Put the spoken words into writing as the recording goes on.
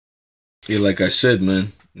Yeah, like I said,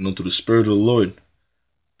 man, through the Spirit of the Lord,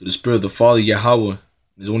 through the Spirit of the Father, Yahweh,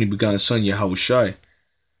 His only begotten Son, Yahweh Shai,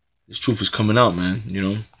 this truth is coming out, man.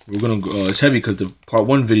 We're gonna go, it's heavy because the part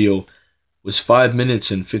 1 video was 5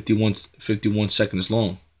 minutes and 51 seconds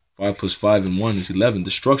long. 5 plus 5 and 1 is 11.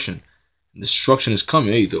 Destruction. And destruction is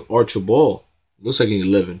coming. Hey, the Arch of Baal. Looks like an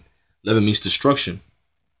 11. 11 means destruction.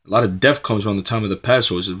 A lot of death comes around the time of the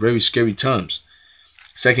Passover. It's very scary times.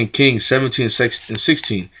 2 Kings 17 and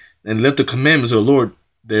 16. And left the commandments of the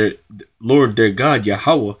Lord their God,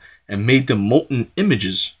 Yahweh, and made them molten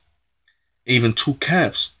images, even 2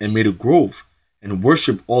 calves, and made a grove, and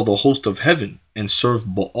worshipped all the host of heaven, and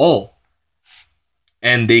served Baal.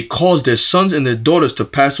 And they caused their sons and their daughters to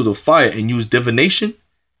pass through the fire, and use divination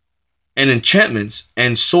and enchantments,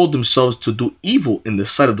 and sold themselves to do evil in the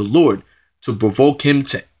sight of the Lord, to provoke him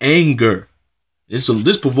to anger.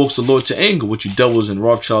 This provokes the Lord to anger, what you devils and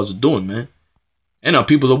Rothschilds are doing, man. And our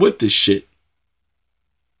people are with this shit.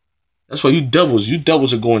 That's why you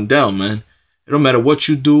devils are going down, man. It don't matter what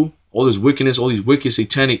you do, all this wickedness, all these wicked,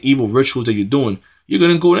 satanic, evil rituals that you're doing, you're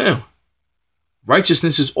going to go down.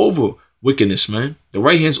 Righteousness is over wickedness, man. The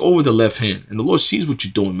right hand's over the left hand. And the Lord sees what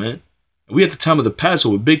you're doing, man. And we at the time of the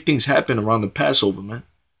Passover, big things happen around the Passover, man.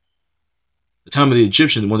 The time of the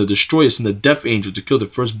Egyptians, when they destroy us and the death angels to kill the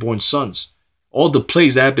firstborn sons. All the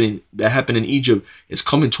plagues that happened in Egypt is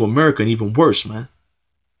coming to America, and even worse, man.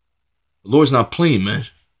 The Lord's not playing, man.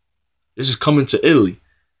 This is coming to Italy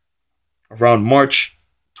around March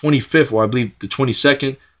 25th, or I believe the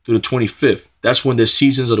 22nd through the 25th. That's when the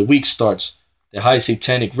seasons of the week starts. The high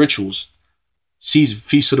satanic rituals,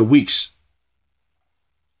 feast of the weeks,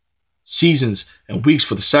 seasons and weeks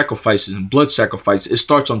for the sacrifices and blood sacrifices. It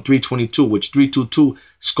starts on 322, which 322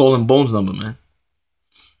 skull and bones number, man.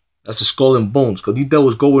 That's the skull and bones, because these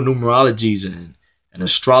devils go with numerologies and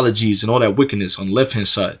astrologies and all that wickedness on the left-hand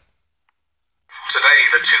side. Today,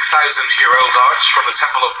 the 2,000-year-old arch from the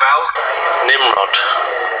Temple of Baal, Nimrod.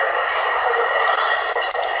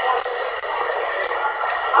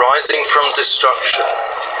 Rising from destruction.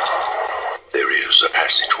 There is a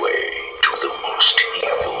passageway to the most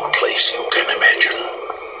evil place you can imagine.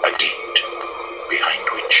 A gate behind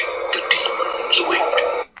which the demons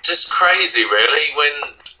wait. Just crazy, really,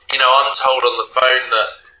 when, I'm told on the phone that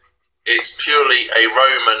it's purely a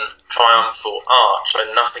Roman triumphal arch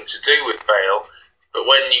and nothing to do with Baal. But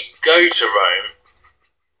when you go to Rome,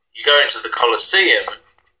 you go into the Colosseum,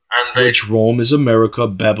 and which Rome is America,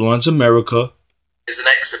 Babylon's America. There's an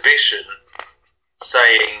exhibition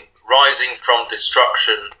saying, rising from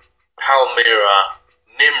destruction, Palmyra,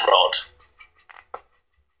 Nimrod.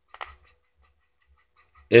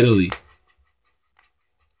 Italy.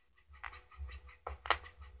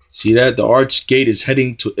 See that? The Arch Gate is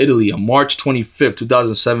heading to Italy on March 25th,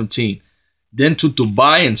 2017. Then to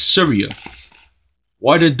Dubai and Syria.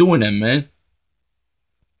 Why are they doing that, man?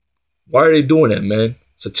 Why are they doing that, man?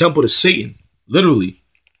 It's a temple to Satan. Literally.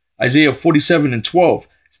 Isaiah 47 and 12.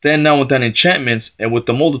 Stand now with thine enchantments and with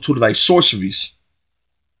the multitude of thy sorceries,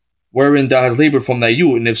 wherein thou hast labored from thy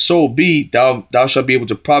youth. And if so be, thou shalt be able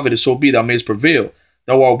to profit. If so be, thou mayest prevail.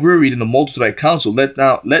 Thou art wearied in the multitude of thy counsel. Let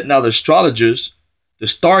now the astrologers, the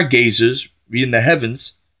stargazers, reading the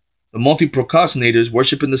heavens, the multi-procrastinators,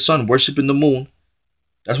 worshiping the sun, worshiping the moon.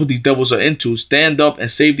 That's what these devils are into. Stand up and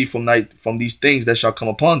save thee from these things that shall come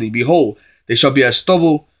upon thee. Behold, they shall be as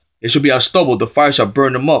stubble. They shall be as stubble. The fire shall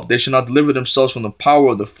burn them up. They shall not deliver themselves from the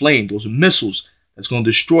power of the flame. Those missiles that's going to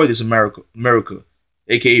destroy this America,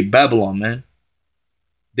 aka Babylon, man.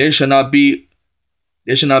 There shall not be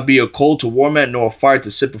a coal to warm at, nor a fire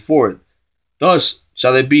to sit before it. Thus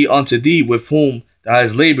shall it be unto thee with whom thou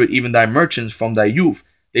hast labored, even thy merchants from thy youth.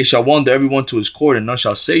 They shall wander every one to his court, and none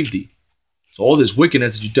shall save thee. So all this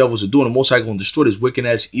wickedness that you devils are doing, the Most High going to destroy this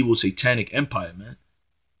wicked-ass, evil, satanic empire, man.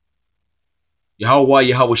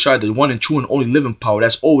 Yahweh Shai, the one and true and only living power.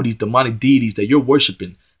 That's over these demonic deities that you're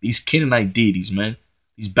worshiping. These Canaanite deities, man.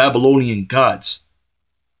 These Babylonian gods.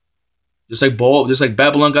 Just like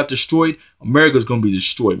Babylon got destroyed, America's going to be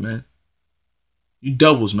destroyed, man. You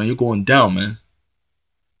devils, man. You're going down, man.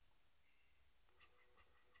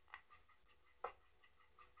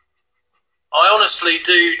 I honestly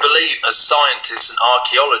do believe, as scientists and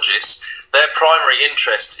archaeologists, their primary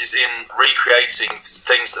interest is in recreating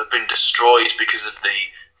things that have been destroyed because of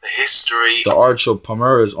the history. The Arch of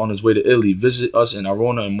Palmyra is on its way to Italy. Visit us in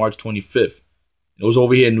Arona on March 25th. It was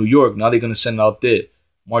over here in New York. Now they're going to send it out there.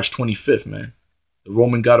 March 25th, man. The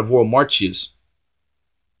Roman god of war, Martius.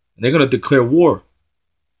 And they're going to declare war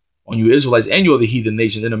on you Israelites and you other heathen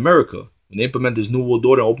nations in America. When they implement this New World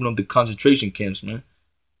Order and open up the concentration camps, man.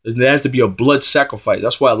 There has to be a blood sacrifice.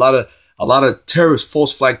 That's why a lot A lot of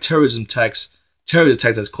false flag terrorism attacks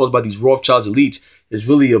that's caused by these Rothschilds elites is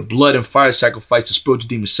really a blood and fire sacrifice to spiritual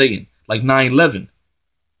demon Satan. Like 9/11.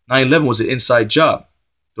 9/11 was an inside job.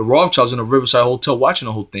 The Rothschilds in a Riverside hotel watching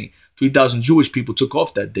the whole thing. 3,000 Jewish people took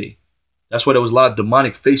off that day. That's why there was a lot of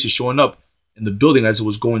demonic faces showing up in the building as it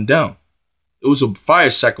was going down. It was a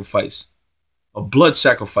fire sacrifice. A blood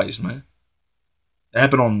sacrifice, man. That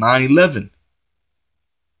happened on 9/11.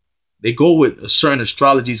 They go with certain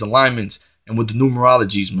astrologies, alignments, and with the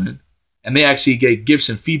numerologies, man. And they actually get gifts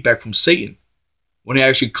and feedback from Satan when they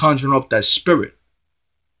actually conjuring up that spirit.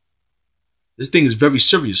 This thing is very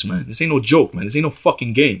serious, man. This ain't no joke, man. This ain't no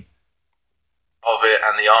fucking game. Of it,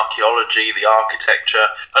 and the archaeology, the architecture,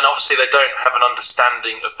 and obviously they don't have an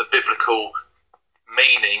understanding of the biblical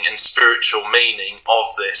meaning and spiritual meaning of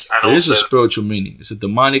this. And there is a spiritual meaning. It's a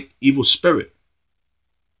demonic evil spirit.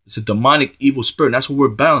 It's a demonic evil spirit. And that's what we're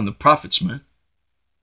battling, the prophets, man.